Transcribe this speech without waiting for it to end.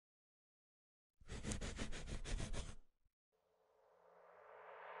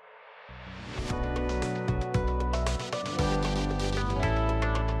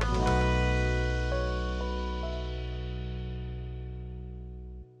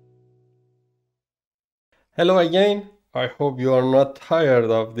Hello again. I hope you are not tired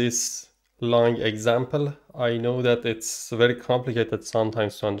of this long example. I know that it's very complicated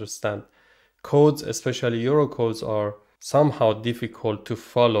sometimes to understand. Codes, especially Euro codes, are somehow difficult to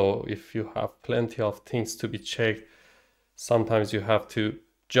follow if you have plenty of things to be checked. Sometimes you have to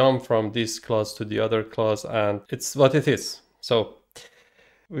jump from this clause to the other clause, and it's what it is. So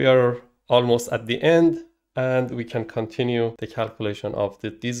we are almost at the end, and we can continue the calculation of the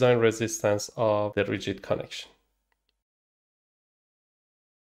design resistance of the rigid connection.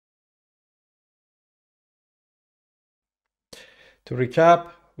 To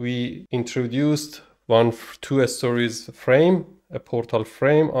recap, we introduced one two-stories frame, a portal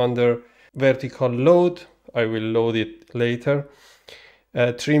frame under vertical load. I will load it later.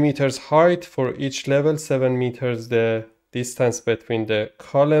 3 meters height for each level, 7 meters the distance between the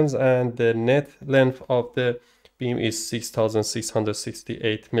columns, and the net length of the beam is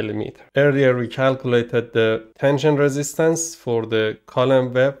 6,668 millimeter. Earlier we calculated the tension resistance for the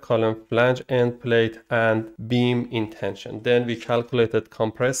column web, column flange, end plate, and beam in tension. Then we calculated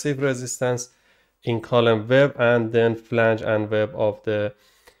compressive resistance in column web and then flange and web of the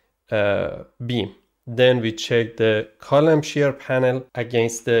beam. Then we check the column shear panel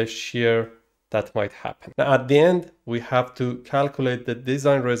against the shear that might happen. Now at the end, we have to calculate the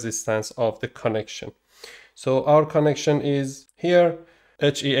design resistance of the connection. So our connection is here.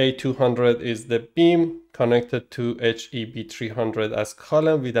 HEA 200 is the beam connected to HEB 300 as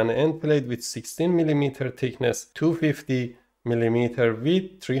column with an end plate with 16 millimeter thickness, 250 millimeter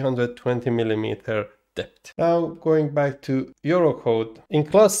width, 320 millimeter depth. Now going back to Eurocode, in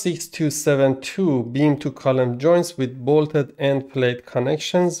class 6272 beam to column joints with bolted end plate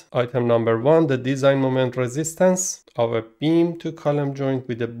connections, item number 1, the design moment resistance of a beam to column joint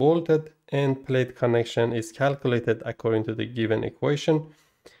with a bolted end plate connection is calculated according to the given equation.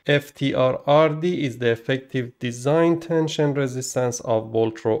 FTR-RD is the effective design tension resistance of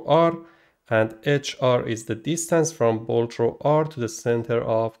bolt row R, and HR is the distance from bolt row R to the center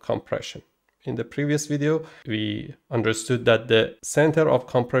of compression. In the previous video, we understood that the center of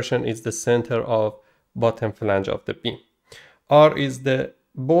compression is the center of bottom flange of the beam. R is the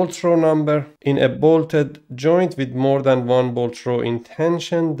bolt row number. In a bolted joint with more than one bolt row in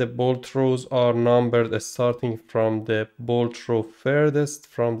tension, the bolt rows are numbered starting from the bolt row furthest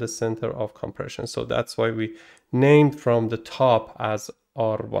from the center of compression. So that's why we named from the top as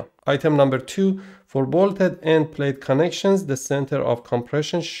R1. Item number 2, for bolted end plate connections, the center of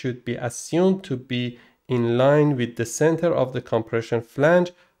compression should be assumed to be in line with the center of the compression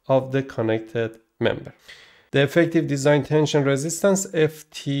flange of the connected member. The effective design tension resistance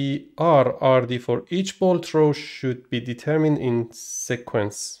FTR-RD for each bolt row should be determined in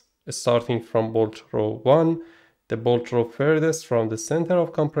sequence, starting from bolt row 1, the bolt row furthest from the center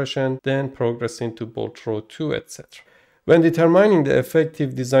of compression, then progressing to bolt row 2, etc. When determining the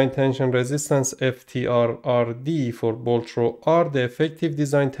effective design tension resistance FTR-RD for bolt row R, the effective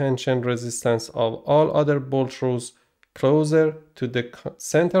design tension resistance of all other bolt rows closer to the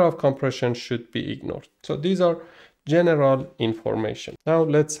center of compression should be ignored. So these are general information. Now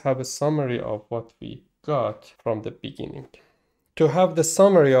let's have a summary of what we got from the beginning. To have the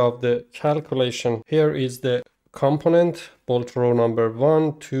summary of the calculation, here is the component, bolt row number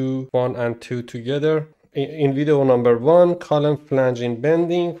 1, 2, 1 and 2 together. In video number 1, column flange in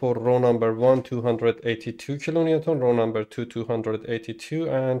bending for row number 1, 282 kilonewton, row number 2, 282,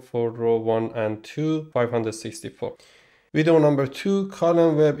 and for row 1 and 2, 564. Video number 2,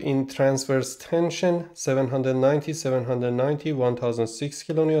 column web in transverse tension, 790, 790, 1006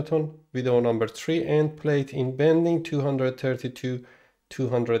 kilonewton. Video number 3, end plate in bending, 232,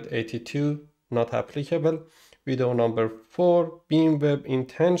 282, not applicable. Video number 4, beam web in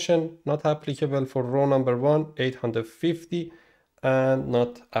tension, not applicable for row number 1, 850, and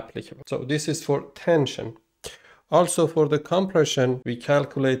not applicable. So this is for tension. Also for the compression, we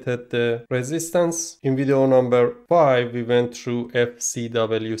calculated the resistance. In video number 5, we went through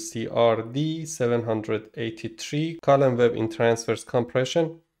FCWCRD 783, column web in transverse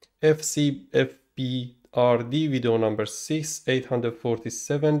compression, FCFBRD video number 6,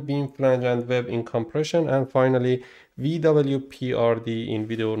 847, beam flange and web in compression, and finally VWPRD in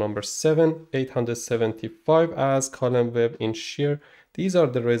video number 7, 875 as column web in shear. These are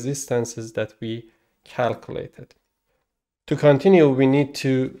the resistances that we calculated. To continue, we need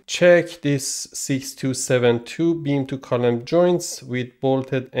to check this 6272 beam to column joints with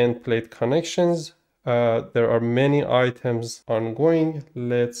bolted end plate connections. There are many items ongoing.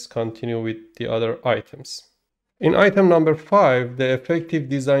 Let's continue with the other items. In item number 5, the effective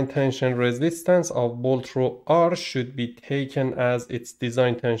design tension resistance of bolt row R should be taken as its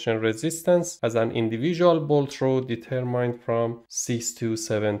design tension resistance as an individual bolt row determined from 6 to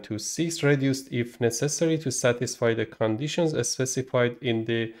 726, reduced if necessary to satisfy the conditions specified in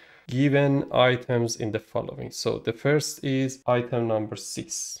the given items in the following. So the first is item number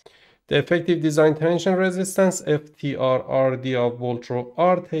 6. The effective design tension resistance FTRRD of bolt row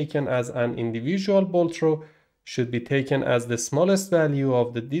R taken as an individual bolt row should be taken as the smallest value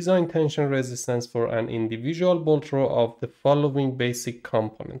of the design tension resistance for an individual bolt row of the following basic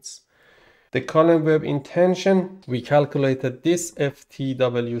components. The column web in tension, we calculated this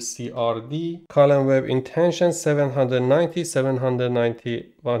FTWCRD, column web in tension 790,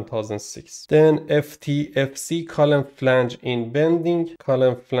 790, 1006. Then FTFC, column flange in bending,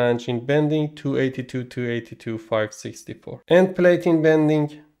 282, 282, 564. End plate in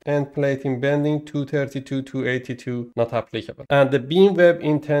bending, 232, 282, not applicable. And the beam web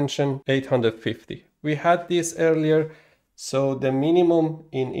in tension 850. We had this earlier, so the minimum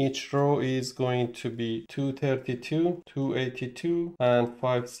in each row is going to be 232, 282, and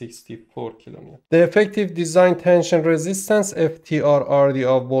 564 kN. The effective design tension resistance FTRRD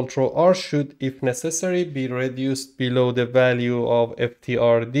of bolt row R should, if necessary, be reduced below the value of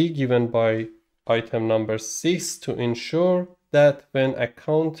FTRD given by item number 6 to ensure that when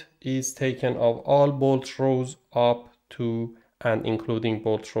account is taken of all bolt rows up to and including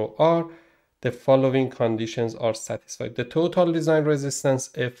bolt row R, the following conditions are satisfied. The total design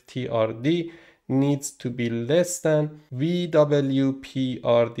resistance FTRD needs to be less than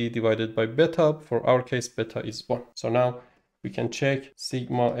VWPRD divided by beta. For our case, beta is 1. So now we can check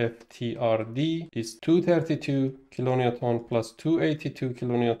sigma FTRD is 232 kilonewton plus 282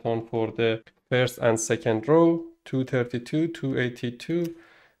 kilonewton for the first and second row. 232, 282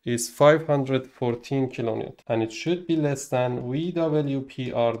 is 514 kilonewton, and it should be less than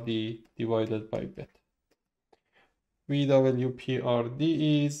VWPRD divided by beta.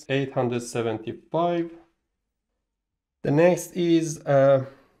 VWPRD is 875. The next is the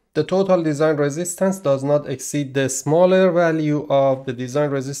total design resistance does not exceed the smaller value of the design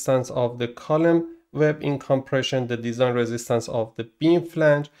resistance of the column web in compression, the design resistance of the beam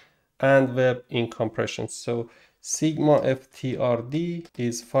flange, and web in compression. So sigma FTRD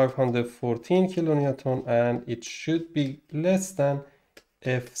is 514 kilonewton, and it should be less than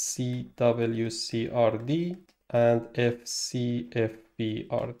FCWCRD and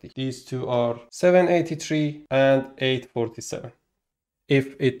FCFBRD. These two are 783 and 847.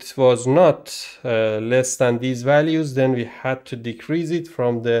 If it was not less than these values, then we had to decrease it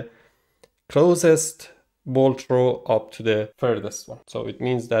from the closest bolt row up to the furthest one. So it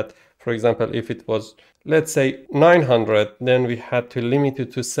means that, for example, if it was, let's say 900, then we had to limit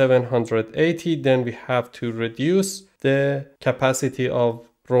it to 780. Then we have to reduce the capacity of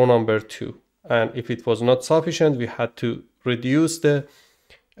row number 2. And if it was not sufficient, we had to reduce the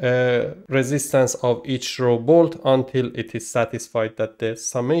resistance of each row bolt until it is satisfied that the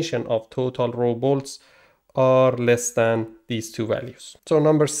summation of total row bolts are less than these two values. So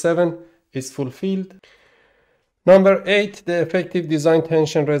number 7 is fulfilled. Number 8, the effective design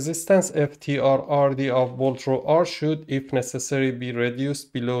tension resistance FTRRD of bolt row R should, if necessary, be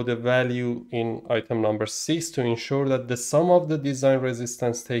reduced below the value in item number 6 to ensure that the sum of the design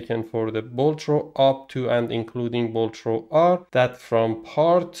resistance taken for the bolt row up to and including bolt row R, that from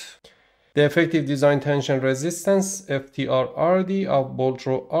part. The effective design tension resistance FTRRD of bolt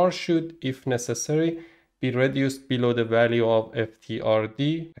row R should, if necessary, be reduced below the value of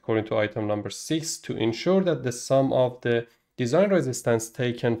FTRD according to item number 6 to ensure that the sum of the design resistance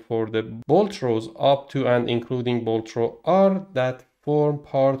taken for the bolt rows up to and including bolt row R that form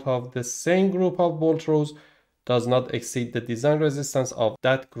part of the same group of bolt rows does not exceed the design resistance of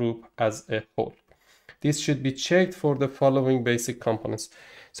that group as a whole. This should be checked for the following basic components.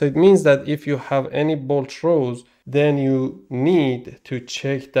 So it means that if you have any bolt rows, then you need to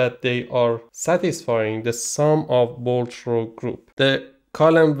check that they are satisfying the sum of bolt row group. The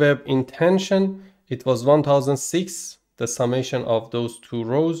column web in tension, it was 1006, the summation of those two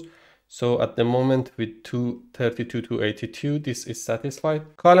rows. So at the moment with 232, 282, this is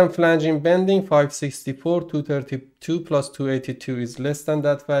satisfied. Column flange in bending 564, 232 plus 282 is less than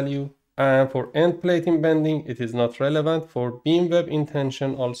that value. And for end plate in bending, it is not relevant. For beam web in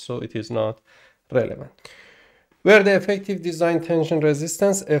tension also, it is not relevant. where the effective design tension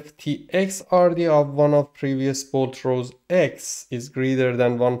resistance FTXRD of one of previous bolt rows X is greater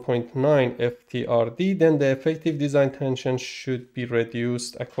than 1.9 FTRD, then the effective design tension should be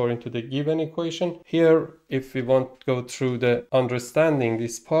reduced according to the given equation. Here, if we want to go through the understanding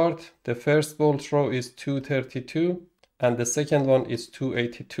this part, the first bolt row is 232 and the second one is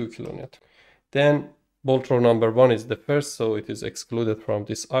 282 kilonewton. Then bolt row number 1 is the first, so it is excluded from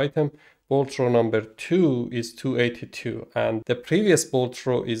this item. Bolt row number 2 is 282 and the previous bolt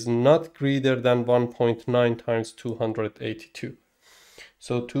row is not greater than 1.9 times 282.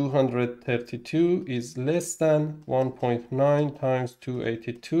 So 232 is less than 1.9 times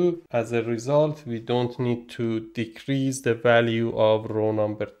 282. As a result, we don't need to decrease the value of row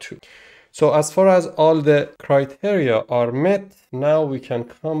number 2. So as far as all the criteria are met, now we can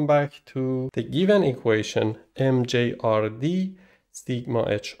come back to the given equation MJRD sigma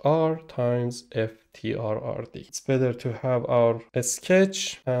HR times FTRRD. It's better to have our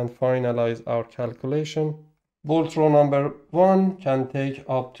sketch and finalize our calculation. Bolt row number 1 can take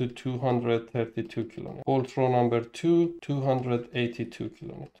up to 232 kilonewtons. Bolt row number 2, 282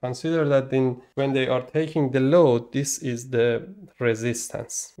 kilonewtons. Consider that when they are taking the load, this is the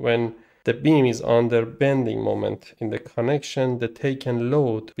resistance. When the beam is under bending moment in the connection, the taken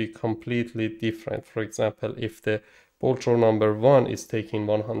load will be completely different. For example, if the bolt row number 1 is taking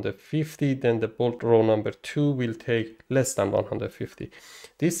 150, then the bolt row number 2 will take less than 150.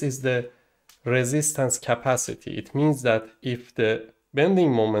 This is the resistance capacity. It means that if the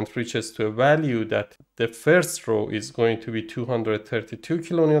bending moment reaches to a value that the first row is going to be 232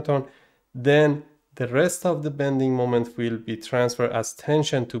 kilonewton, then the rest of the bending moment will be transferred as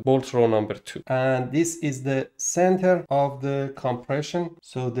tension to bolt row number 2. And this is the center of the compression.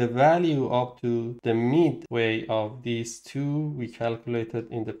 So the value up to the midway of these two we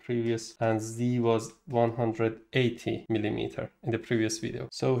calculated in the previous, and Z was 180 millimeter in the previous video.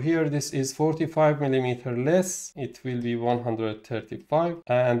 So here this is 45 millimeter less. It will be 135,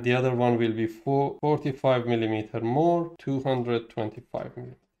 and the other one will be 45 millimeter more, 225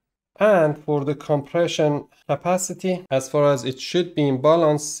 millimeter. And for the compression capacity, as far as it should be in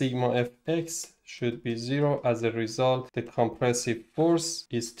balance, sigma Fx should be 0. As a result, the compressive force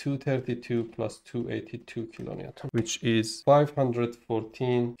is 232 plus 282 kilonewton, which is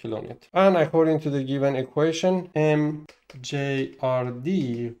 514 kilonewton. And according to the given equation, MJRD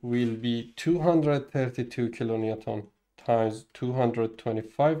will be 232 kilonewton times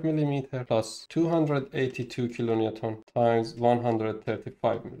 225 millimeter plus 282 kilonewton times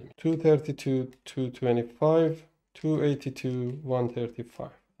 135 millimeter. 232, 225, 282,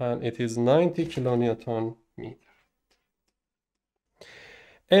 135, and it is 90 kilonewton meter.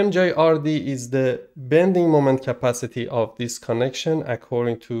 MJRD is the bending moment capacity of this connection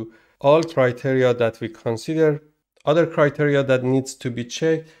according to all criteria that we consider. Other criteria that needs to be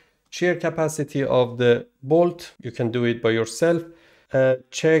checked: shear capacity of the bolt, you can do it by yourself.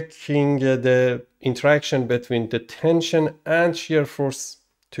 Checking the interaction between the tension and shear force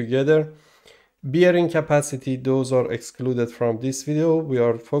together. Bearing capacity, those are excluded from this video. We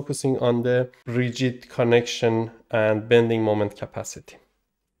are focusing on the rigid connection and bending moment capacity.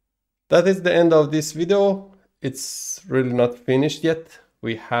 That is the end of this video. It's really not finished yet.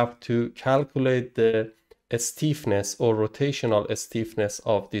 We have to calculate the stiffness or rotational stiffness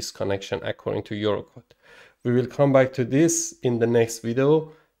of this connection according to Eurocode. We will come back to this in the next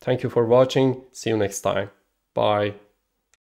video. Thank you for watching. See you next time. Bye.